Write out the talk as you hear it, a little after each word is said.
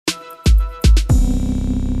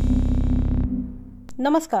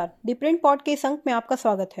नमस्कार, दी print pod के इस अंक में आपका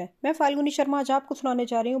स्वागत है। मैं फाल्गुनी शर्मा आज आपको सुनाने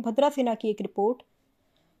जा रही हूँ भद्रा सिन्हा की एक रिपोर्ट।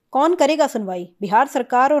 कौन करेगा सुनवाई? बिहार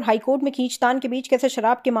सरकार और हाईकोर्ट में खींचतान के बीच कैसे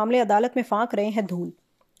शराब के मामले अदालत में फांक रहे हैं धूल।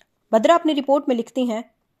 भद्रा अपनी रिपोर्ट में लिखती हैं,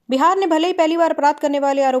 बिहार ने भले ही पहली बार अपराध करने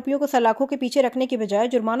वाले आरोपियों को सलाखों के पीछे रखने की बजाय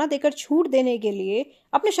जुर्माना देकर छूट देने के लिए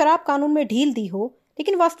अपने शराब कानून में ढील दी हो,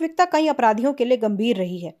 लेकिन वास्तविकता कई अपराधियों के लिए गंभीर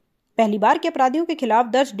रही है। पहली बार के अपराधियों के खिलाफ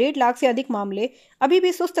दर्ज 1.5 लाख से अधिक मामले अभी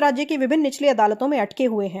भी सुस्त राज्य की विभिन्न निचली अदालतों में अटके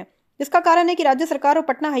हुए हैं। इसका कारण है कि राज्य सरकार और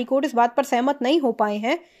पटना हाईकोर्ट इस बात पर सहमत नहीं हो पाए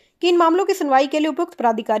हैं कि इन मामलों की सुनवाई के लिए उपयुक्त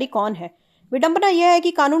प्राधिकारी कौन है। विडंबना यह है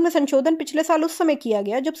कि कानून में संशोधन पिछले साल उस समय किया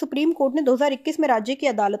गया जब सुप्रीम कोर्ट ने 2021 में राज्य की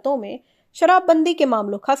अदालतों में शराबबंदी के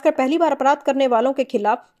मामलों, खासकर पहली बार अपराध करने वालों के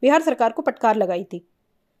खिलाफ बिहार सरकार को फटकार लगाई थी।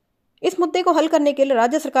 इस मुद्दे को हल करने के लिए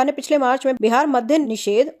राज्य सरकार ने पिछले मार्च में बिहार मद्य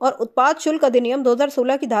निषेध और उत्पाद शुल्क अधिनियम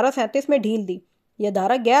 2016 की धारा 37 में ढील दी। यह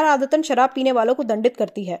धारा गैर आदतन शराब पीने वालों को दंडित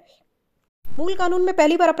करती है। मूल कानून में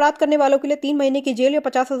पहली बार अपराध करने वालों के लिए 3 महीने की जेल या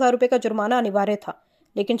 50,000 रुपए का जुर्माना अनिवार्य था,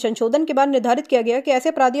 लेकिन संशोधन के बाद निर्धारित किया गया कि ऐसे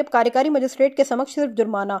अपराधी अब कार्यकारी मजिस्ट्रेट के समक्ष सिर्फ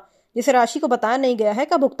जुर्माना, जिसे राशि को बताया नहीं गया है,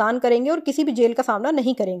 का भुगतान करेंगे और किसी भी जेल का सामना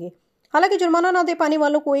नहीं करेंगे। हालांकि जुर्माना न दे पाने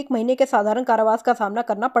वालों को 1 महीने के साधारण कारावास का सामना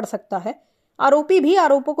करना पड़ सकता है। आरोपी भी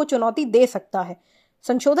आरोपों को चुनौती दे सकता है।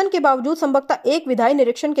 संशोधन के बावजूद संभवतः एक विधायी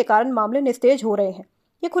निरीक्षण के कारण मामले निस्तेज हो रहे हैं।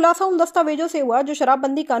 ये खुलासा उन दस्तावेजों से हुआ जो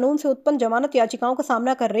शराबबंदी कानून से उत्पन्न जमानत याचिकाओं का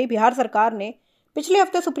सामना कर रही बिहार सरकार ने पिछले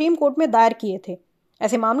हफ्ते सुप्रीम कोर्ट में दायर किए थे।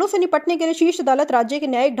 ऐसे मामलों से निपटने के लिए शीर्ष अदालत राज्य के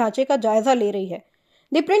न्यायिक ढांचे का जायजा ले रही है।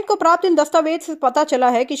 दी प्रिंट को प्राप्त इन दस्तावेज से पता चला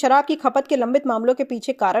है कि शराब की खपत के लंबित मामलों के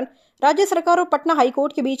पीछे कारण राज्य सरकार और पटना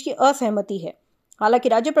हाईकोर्ट के बीच की असहमति है। हालांकि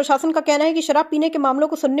राज्य प्रशासन का कहना है कि शराब पीने के मामलों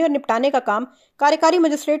को सुनने और निपटाने का काम कार्यकारी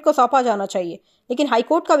मजिस्ट्रेट को सौंपा जाना चाहिए, लेकिन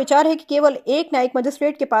हाईकोर्ट का विचार है कि केवल एक न्यायिक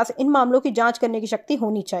मजिस्ट्रेट के पास इन मामलों की जांच करने की शक्ति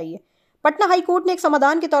होनी चाहिए। पटना हाईकोर्ट ने एक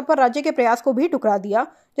समाधान के तौर पर राज्य के प्रयास को भी ठुकरा दिया,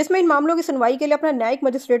 जिसमें इन मामलों की सुनवाई के लिए अपने न्यायिक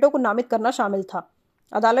मजिस्ट्रेटों को नामित करना शामिल था।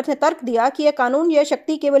 अदालत ने तर्क दिया कि यह कानून यह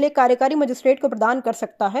शक्ति केवल एक कार्यकारी मजिस्ट्रेट को प्रदान कर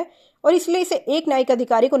सकता है और इसलिए इसे एक न्यायिक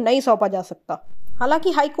अधिकारी को नहीं सौंपा जा सकता।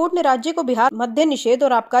 हालांकि हाईकोर्ट ने राज्य को बिहार मद्य निषेध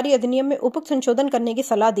और आबकारी अधिनियम में उपयुक्त संशोधन करने की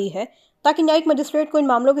सलाह दी है ताकि न्यायिक मजिस्ट्रेट को इन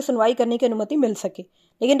मामलों की सुनवाई करने की अनुमति मिल सके,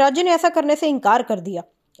 लेकिन राज्य ने ऐसा करने से इनकार कर दिया।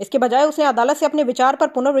 इसके बजाय उसने अदालत से अपने विचार पर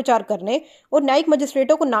पुनर्विचार करने और न्यायिक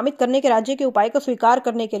मजिस्ट्रेटों को नामित करने के राज्य के उपाय को स्वीकार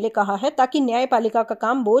करने के लिए कहा है ताकि न्यायपालिका का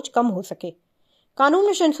काम बोझ कम हो सके। कानून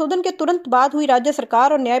में संशोधन के तुरंत बाद हुई राज्य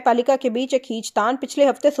सरकार और न्यायपालिका के बीच एक खींचतान पिछले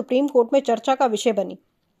हफ्ते सुप्रीम कोर्ट में चर्चा का विषय बनी।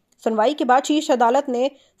 सुनवाई के बाद शीर्ष अदालत ने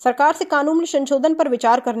सरकार से कानून में संशोधन पर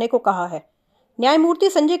विचार करने को कहा है। न्यायमूर्ति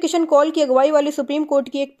संजय किशन कौल की अगुवाई वाली सुप्रीम कोर्ट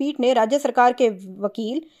की एक पीठ ने राज्य सरकार के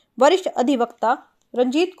वकील वरिष्ठ अधिवक्ता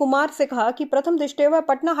रंजीत कुमार से कहा कि प्रथम दृष्टया वह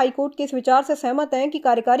पटना हाईकोर्ट के इस विचार से सहमत हैं कि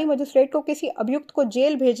कार्यकारी मजिस्ट्रेट को किसी अभियुक्त को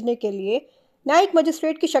जेल भेजने के लिए न्यायिक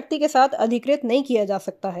मजिस्ट्रेट की शक्ति के साथ अधिकृत नहीं किया जा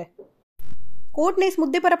सकता है। कोर्ट ने इस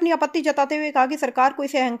मुद्दे पर अपनी आपत्ति जताते हुए कहा कि सरकार को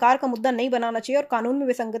इसे अहंकार का मुद्दा नहीं बनाना चाहिए और कानून में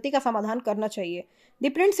विसंगति का समाधान करना चाहिए। दी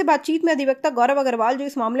प्रिंट से बातचीत में अधिवक्ता गौरव अग्रवाल, जो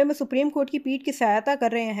इस मामले में सुप्रीम कोर्ट की पीठ की सहायता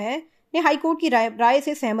कर रहे हैं, ने हाईकोर्ट की राय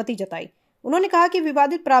से सहमति जताई। उन्होंने कहा कि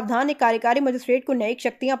विवादित प्रावधान एक कार्यकारी मजिस्ट्रेट को न्यायिक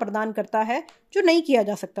शक्तियां प्रदान करता है जो नहीं किया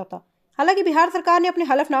जा सकता था। हालांकि बिहार सरकार ने अपने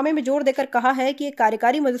हलफनामे में जोर देकर कहा है कि एक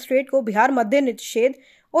कार्यकारी मजिस्ट्रेट को बिहार मद्य निषेध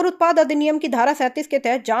और उत्पाद अधिनियम की धारा 37 के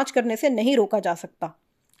तहत जांच करने से नहीं रोका जा सकता।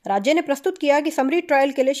 राज्य ने प्रस्तुत किया कि समरी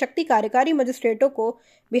ट्रायल के लिए शक्ति कार्यकारी मजिस्ट्रेटों को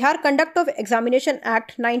Bihar conduct of examination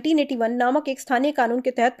act 1981 नामक एक स्थानीय कानून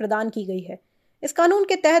के तहत प्रदान की गई है। इस कानून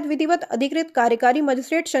के तहत विधिवत अधिकृत कार्यकारी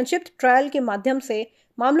मजिस्ट्रेट संक्षिप्त ट्रायल के माध्यम से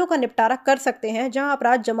मामलों का निपटारा कर सकते हैं जहां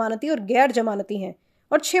अपराध जमानती और गैर जमानती हैं,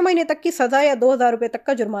 और 6 महीने तक की सजा या 2,000 रुपए तक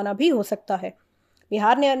का जुर्माना भी हो सकता है।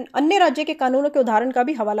 बिहार ने अन्य राज्य के कानूनों के उदाहरण का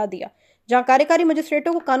भी हवाला दिया जहां कार्यकारी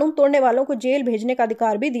मजिस्ट्रेटों को कानून तोड़ने वालों को जेल भेजने का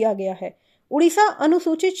अधिकार भी दिया गया है। उड़ीसा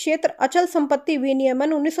अनुसूचित क्षेत्र अचल संपत्ति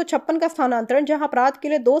विनियमन 1956 का स्थानांतरण, जहां अपराध के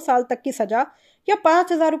लिए 2 साल तक की सजा या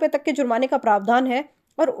 5,000 रुपए तक के जुर्माने का प्रावधान है,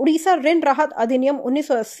 और उड़ीसा ऋण राहत अधिनियम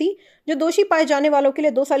 1980 जो दोषी पाए जाने वालों के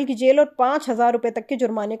लिए 2 साल की जेल और 5,000 रुपए तक के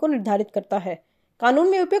जुर्माने को निर्धारित करता है। कानून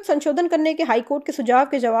में उपयुक्त संशोधन करने के हाईकोर्ट के सुझाव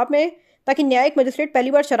के जवाब में, ताकि न्यायिक मजिस्ट्रेट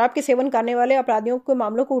पहली बार शराब के सेवन करने वाले अपराधियों के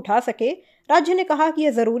मामलों को उठा सके, राज्य ने कहा कि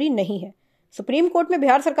यह जरूरी नहीं है। सुप्रीम कोर्ट में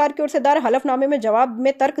बिहार सरकार की ओर से दायर हलफनामे में जवाब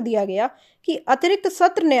में तर्क दिया गया कि अतिरिक्त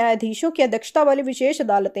सत्र न्यायाधीशों की अध्यक्षता वाली विशेष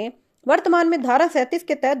अदालतें वर्तमान में धारा 37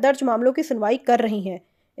 के तहत दर्ज मामलों की सुनवाई कर रही हैं।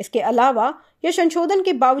 इसके अलावा यह संशोधन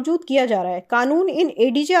के बावजूद किया जा रहा है। कानून इन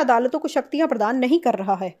एडीजे अदालतों को शक्तियां प्रदान नहीं कर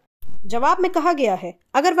रहा है। जवाब में कहा गया है,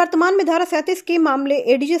 अगर वर्तमान में धारा 37 के मामले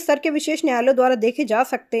एडीजे स्तर के विशेष न्यायालयों द्वारा देखे जा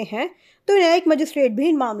सकते हैं तो न्यायिक मजिस्ट्रेट भी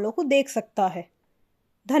इन मामलों को देख सकता है।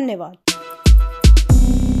 धन्यवाद।